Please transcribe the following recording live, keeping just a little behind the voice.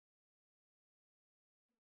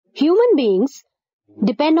Human beings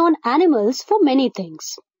depend on animals for many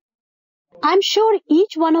things. I'm sure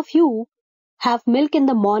each one of you have milk in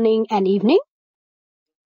the morning and evening.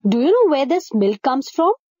 Do you know where this milk comes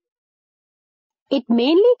from? It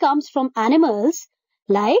mainly comes from animals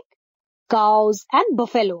like cows and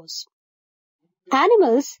buffaloes.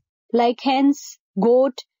 Animals like hens,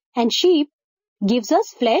 goat, and sheep gives us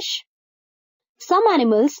flesh. Some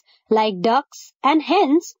animals like ducks and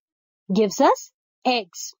hens gives us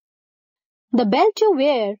eggs. The belt you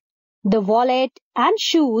wear, the wallet and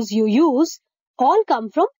shoes you use all come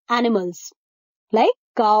from animals like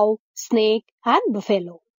cow, snake and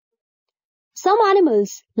buffalo. Some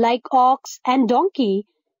animals like ox and donkey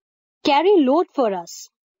carry load for us.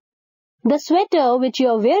 The sweater which you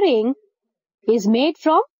are wearing is made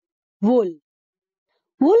from wool.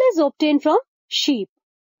 Wool is obtained from sheep.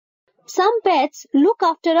 Some pets look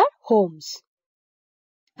after our homes.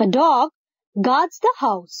 A dog guards the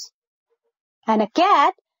house, and a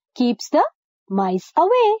cat keeps the mice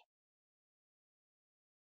away.